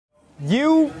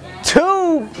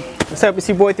YouTube! What's up, it's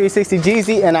your boy 360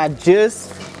 Jeezy, and I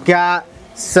just got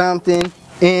something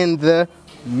in the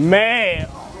mail.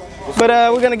 But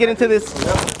we're gonna get into this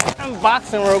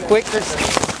unboxing real quick. Just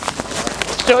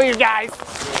show you guys.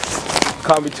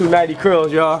 Call me 290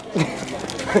 curls, y'all.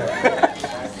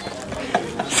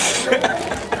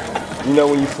 You know,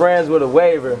 when you're friends with a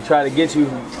waiver, try to get you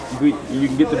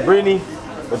can get the Brittany,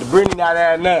 but the Brittany not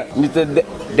adding up. You get the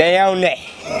Diane.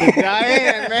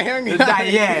 Diane, man. The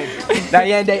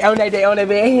Diane, they own it,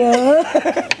 man.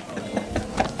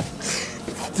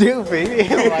 Stupid.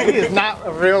 He is not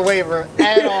a real waiver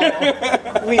at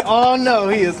all. We all know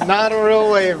he is not a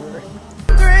real waiver.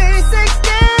 360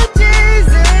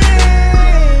 Jeezy.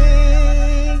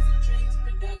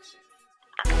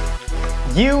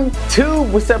 YouTube,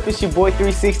 what's up? It's your boy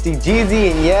 360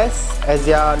 Jeezy, and yes, as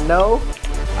y'all know,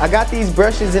 I got these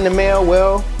brushes in the mail.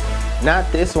 Well,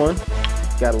 not this one.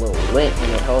 Got a little lint in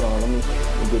it. Hold on, let me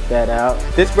get that out.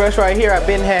 This brush right here I've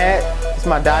been had. It's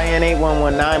my Diane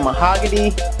 8119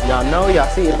 Mahogany. Y'all know, y'all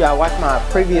see, if y'all watch my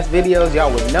previous videos,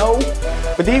 y'all would know.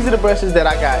 But these are the brushes that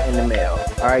I got in the mail.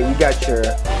 Alright, you got your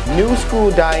new school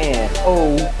Diane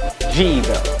OG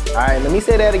though. Alright, let me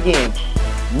say that again.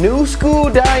 New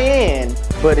school Diane,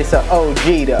 but it's an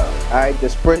OG though. Alright,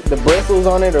 the bristles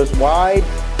on it are wide.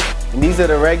 And these are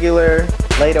the regular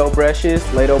Lado brushes,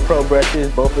 Lado Pro brushes.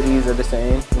 Both of these are the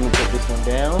same. Let me put this one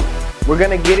down. We're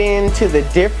gonna get into the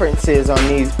differences on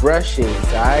these brushes,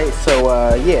 alright?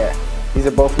 So yeah, these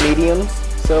are both mediums.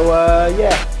 So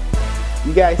yeah,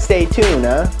 you guys stay tuned,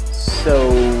 huh?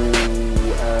 So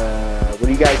what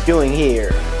are you guys doing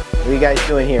here? What are you guys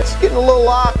doing here? It's getting a little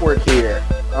awkward here.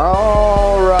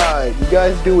 Alright, you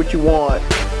guys do what you want.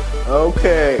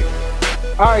 Okay.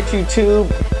 Alright,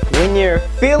 YouTube, when you're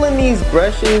feeling these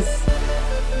brushes,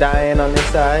 Diane on this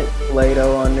side,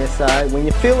 Lado on this side, when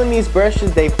you're feeling these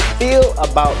brushes, they feel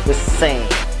about the same.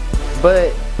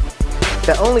 But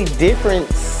the only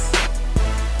difference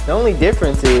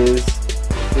is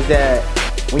that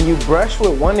when you brush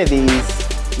with one of these,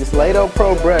 this Lado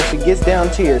Pro brush, it gets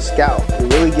down to your scalp.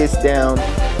 It really gets down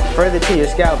further to your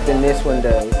scalp than this one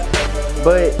does.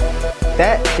 But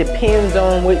that depends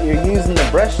on what you're using the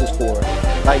brushes for.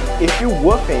 Like if you're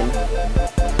whooping,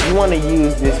 you want to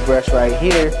use this brush right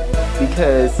here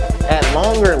because at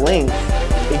longer lengths,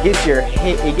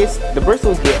 the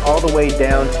bristles get all the way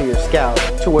down to your scalp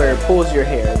to where it pulls your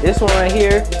hair. This one right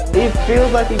here, it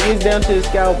feels like it gets down to the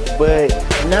scalp, but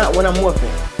not when I'm whooping.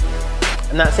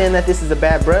 I'm not saying that this is a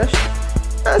bad brush.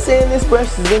 I'm not saying this brush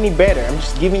is any better. I'm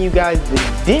just giving you guys the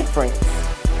difference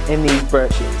in these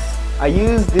brushes. I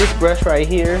use this brush right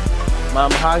here, my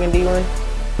mahogany one.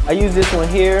 I use this one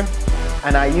here,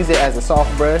 and I use it as a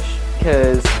soft brush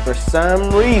because for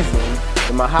some reason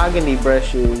the mahogany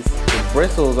brushes, the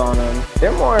bristles on them,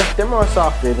 they're more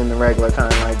softer than the regular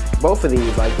kind. Like both of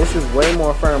these, like this is way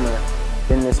more firmer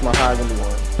than this mahogany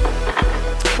one.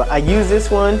 But I use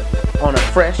this one on a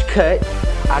fresh cut.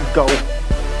 I go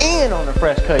in on a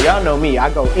fresh cut. Y'all know me, I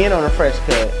go in on a fresh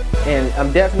cut, and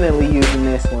I'm definitely using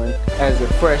this one as a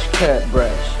fresh cut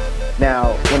brush.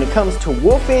 Now when it comes to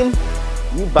woofing,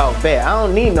 you about bet. I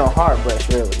don't need no hard brush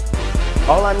really.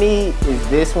 All I need is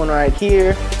this one right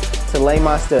here to lay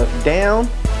my stuff down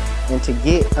and to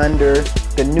get under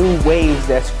the new waves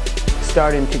that's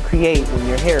starting to create when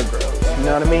your hair grows. You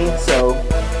know what I mean? So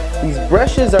these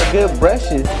brushes are good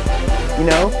brushes. You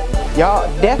know, y'all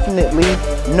definitely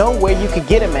know where you could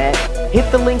get them at. Hit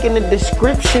the link in the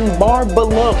description bar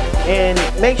below and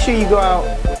make sure you go out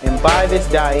and buy this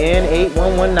Diane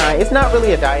 8119. It's not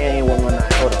really a Diane 8119.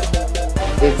 Hold on.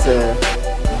 It's a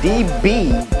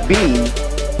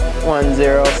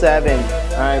DBB107.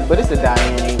 Alright, but it's a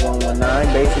Diane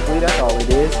 8119. Basically, that's all it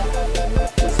is.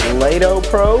 It's Lado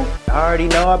Pro. I already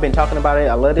know, I've been talking about it.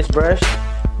 I love this brush.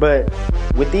 But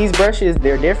with these brushes,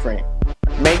 they're different.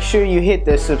 Make sure you hit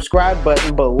the subscribe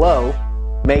button below.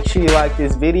 Make sure you like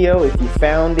this video if you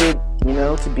found it, you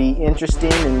know, to be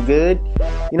interesting and good.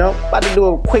 You know, about to do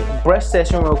a quick brush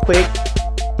session real quick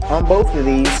on both of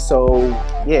these. So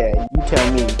yeah, you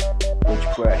tell me which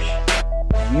brush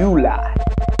you like.